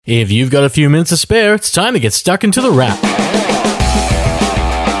If you've got a few minutes to spare, it's time to get stuck into the wrap.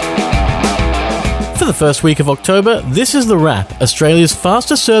 For the first week of October, this is The Wrap, Australia's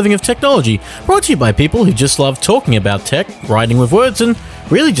fastest serving of technology, brought to you by people who just love talking about tech, writing with words, and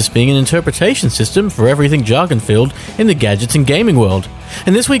really just being an interpretation system for everything jargon-filled in the gadgets and gaming world.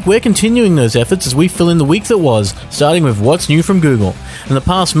 And this week we're continuing those efforts as we fill in the week that was, starting with what's new from Google. And the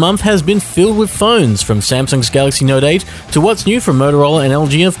past month has been filled with phones, from Samsung's Galaxy Note 8 to what's new from Motorola and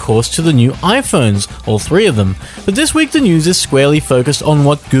LG, and of course to the new iPhones, all three of them. But this week the news is squarely focused on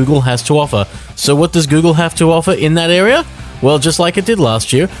what Google has to offer. So what does Google have to offer in that area? Well, just like it did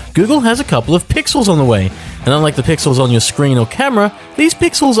last year, Google has a couple of Pixels on the way. And unlike the Pixels on your screen or camera, these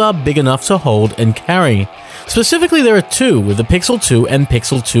Pixels are big enough to hold and carry. Specifically, there are two, with the Pixel 2 and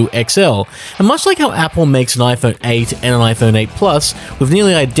Pixel 2 XL. And much like how Apple makes an iPhone 8 and an iPhone 8 Plus with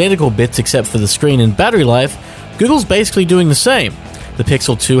nearly identical bits except for the screen and battery life, Google's basically doing the same. The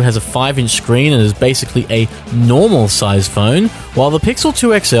Pixel 2 has a 5-inch screen and is basically a normal-sized phone, while the Pixel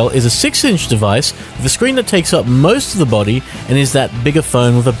 2 XL is a 6-inch device with a screen that takes up most of the body and is that bigger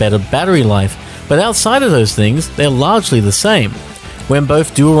phone with a better battery life. But outside of those things, they're largely the same. When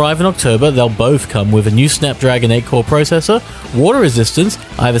both do arrive in October, they'll both come with a new Snapdragon 8-core processor, water resistance,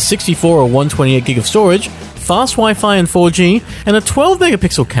 either 64 or 128 gig of storage, fast Wi-Fi and 4G, and a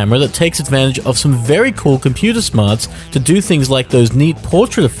 12-megapixel camera that takes advantage of some very cool computer smarts to do things like those neat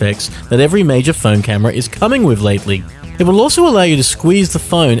portrait effects that every major phone camera is coming with lately. It will also allow you to squeeze the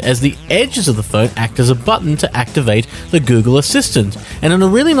phone as the edges of the phone act as a button to activate the Google Assistant. And in a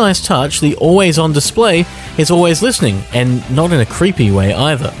really nice touch, the always-on display is always listening, and not in a creepy way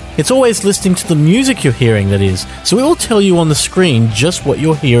either. It's always listening to the music you're hearing, that is, so it will tell you on the screen just what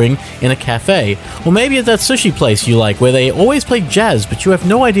you're hearing in a cafe, or maybe at that sushi place you like where they always play jazz but you have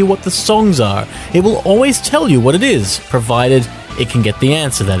no idea what the songs are. It will always tell you what it is, provided it can get the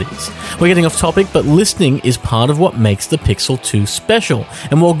answer, that is. We're getting off topic, but listening is part of what makes the Pixel 2 special.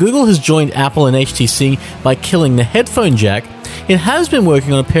 And while Google has joined Apple and HTC by killing the headphone jack, it has been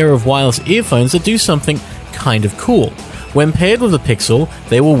working on a pair of wireless earphones that do something kind of cool. When paired with the Pixel,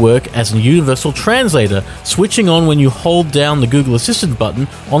 they will work as a universal translator, switching on when you hold down the Google Assistant button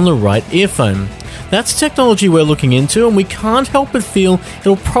on the right earphone. That's technology we're looking into, and we can't help but feel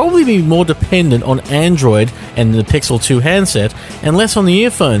it'll probably be more dependent on Android and the Pixel 2 handset, and less on the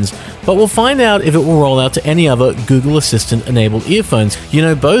earphones. But we'll find out if it will roll out to any other Google Assistant-enabled earphones. You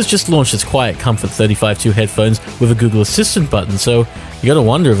know, Bose just launched its Quiet Comfort 35.2 headphones with a Google Assistant button, so you gotta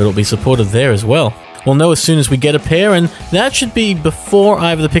wonder if it'll be supported there as well. We'll know as soon as we get a pair, and that should be before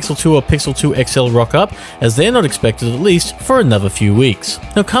either the Pixel 2 or Pixel 2 XL rock up, as they're not expected at least for another few weeks.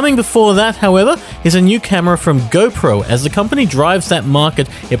 Now, coming before that, however, is a new camera from GoPro, as the company drives that market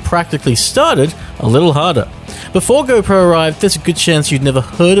it practically started a little harder. Before GoPro arrived, there's a good chance you'd never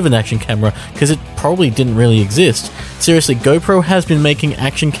heard of an action camera, because it probably didn't really exist. Seriously, GoPro has been making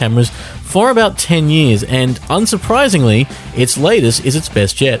action cameras for about 10 years, and unsurprisingly, its latest is its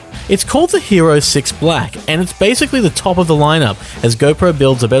best yet. It's called the Hero 6 Black, and it's basically the top of the lineup, as GoPro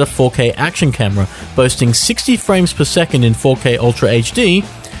builds a better 4K action camera, boasting 60 frames per second in 4K Ultra HD,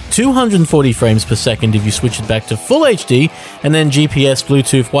 240 frames per second if you switch it back to Full HD, and then GPS,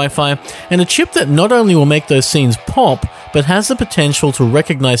 Bluetooth, Wi-Fi, and a chip that not only will make those scenes pop, but has the potential to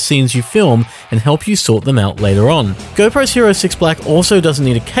recognize scenes you film and help you sort them out later on. GoPro's Hero 6 Black also doesn't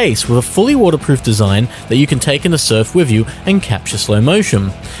need a case, with a fully waterproof design that you can take in the surf with you and capture slow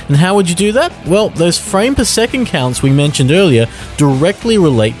motion. And how would you do that? Well, those frame per second counts we mentioned earlier directly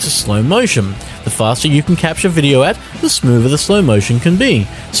relate to slow motion. The faster you can capture video at, the smoother the slow motion can be.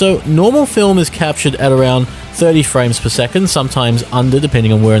 So normal film is captured at around 30 frames per second, sometimes under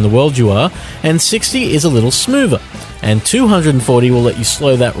depending on where in the world you are, and 60 is a little smoother. And 240 will let you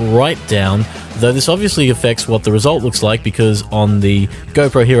slow that right down, though this obviously affects what the result looks like, because on the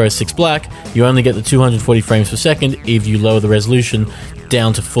GoPro Hero 6 Black, you only get the 240 frames per second if you lower the resolution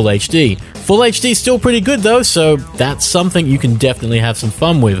down to Full HD. Full HD is still pretty good though, so that's something you can definitely have some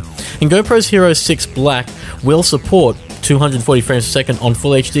fun with. And GoPro's Hero 6 Black will support 240 frames per second on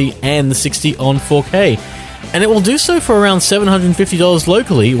Full HD and the 60 on 4K. And it will do so for around $750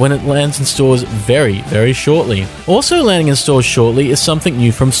 locally when it lands in stores very, very shortly. Also landing in stores shortly is something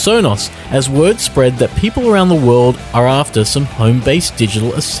new from Sonos, as word spread that people around the world are after some home-based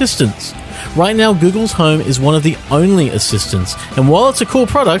digital assistants. Right now, Google's Home is one of the only assistants, and while it's a cool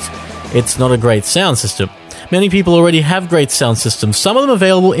product, it's not a great sound system. Many people already have great sound systems, some of them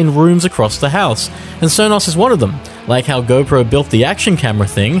available in rooms across the house, and Sonos is one of them. Like how GoPro built the action camera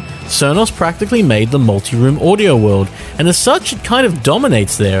thing, Sonos practically made the multi-room audio world, and as such it kind of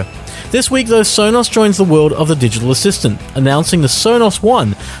dominates there. This week though, Sonos joins the world of the digital assistant, announcing the Sonos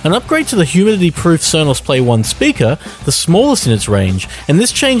One, an upgrade to the humidity-proof Sonos Play 1 speaker, the smallest in its range, and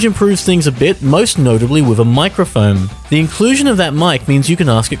this change improves things a bit, most notably with a microphone. The inclusion of that mic means you can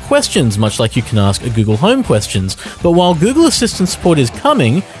ask it questions, much like you can ask a Google Home questions, but while Google Assistant support is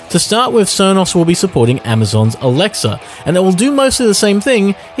coming, to start with, Sonos will be supporting Amazon's Alexa, and it will do mostly the same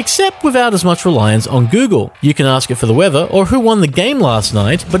thing, except without as much reliance on Google. You can ask it for the weather or who won the game last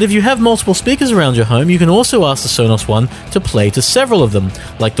night, but if you have multiple speakers around your home, you can also ask the Sonos One to play to several of them,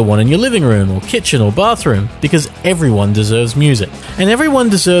 like the one in your living room or kitchen or bathroom, because everyone deserves music. And everyone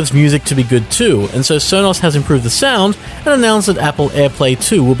deserves music to be good too, and so Sonos has improved the sound and announced that Apple AirPlay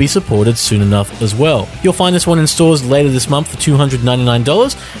 2 will be supported soon enough as well. You'll find this one in stores later this month for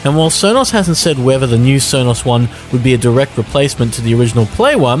 $299, and while Sonos hasn't said whether the new Sonos One would be a direct replacement to the original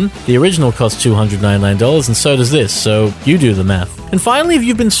Play One, the original cost $299 and so does this, so you do the math. And finally, if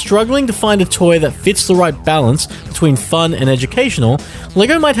you've been struggling to find a toy that fits the right balance between fun and educational,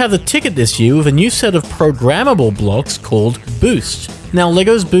 LEGO might have the ticket this year with a new set of programmable blocks called Boost. Now,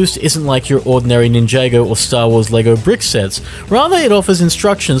 LEGO's Boost isn't like your ordinary Ninjago or Star Wars LEGO brick sets. Rather, it offers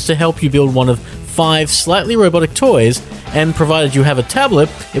instructions to help you build one of 5 slightly robotic toys, and provided you have a tablet,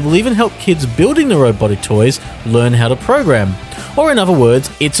 it will even help kids building the robotic toys learn how to program. Or in other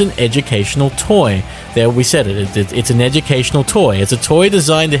words, it's an educational toy. There, we said it. It's an educational toy. It's a toy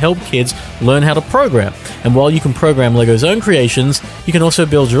designed to help kids learn how to program. And while you can program LEGO's own creations, you can also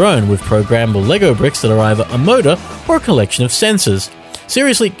build your own with programmable LEGO bricks that are either a motor or a collection of sensors.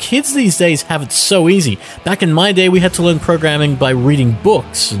 Seriously, kids these days have it so easy. Back in my day, we had to learn programming by reading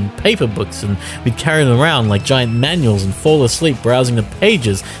books and paper books, and we'd carry them around like giant manuals and fall asleep browsing the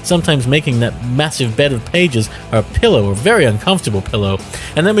pages, sometimes making that massive bed of pages a pillow, a very uncomfortable pillow.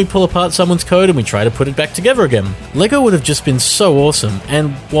 And then we'd pull apart someone's code and we'd try to put it back together again. LEGO would have just been so awesome,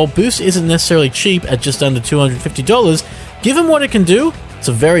 and while Boost isn't necessarily cheap at just under $250, given what it can do, it's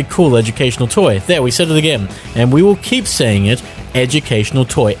a very cool educational toy. There, we said it again, and we will keep saying it, educational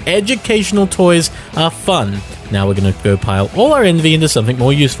toy. Educational toys are fun. Now we're going to go pile all our envy into something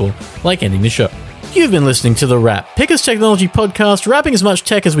more useful, like ending the show. You've been listening to The Wrap, Picker's Technology Podcast, wrapping as much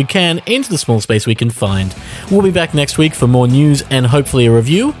tech as we can into the small space we can find. We'll be back next week for more news and hopefully a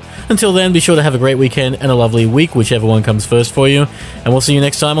review. Until then, be sure to have a great weekend and a lovely week, whichever one comes first for you. And we'll see you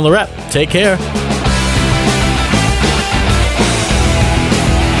next time on The Wrap. Take care.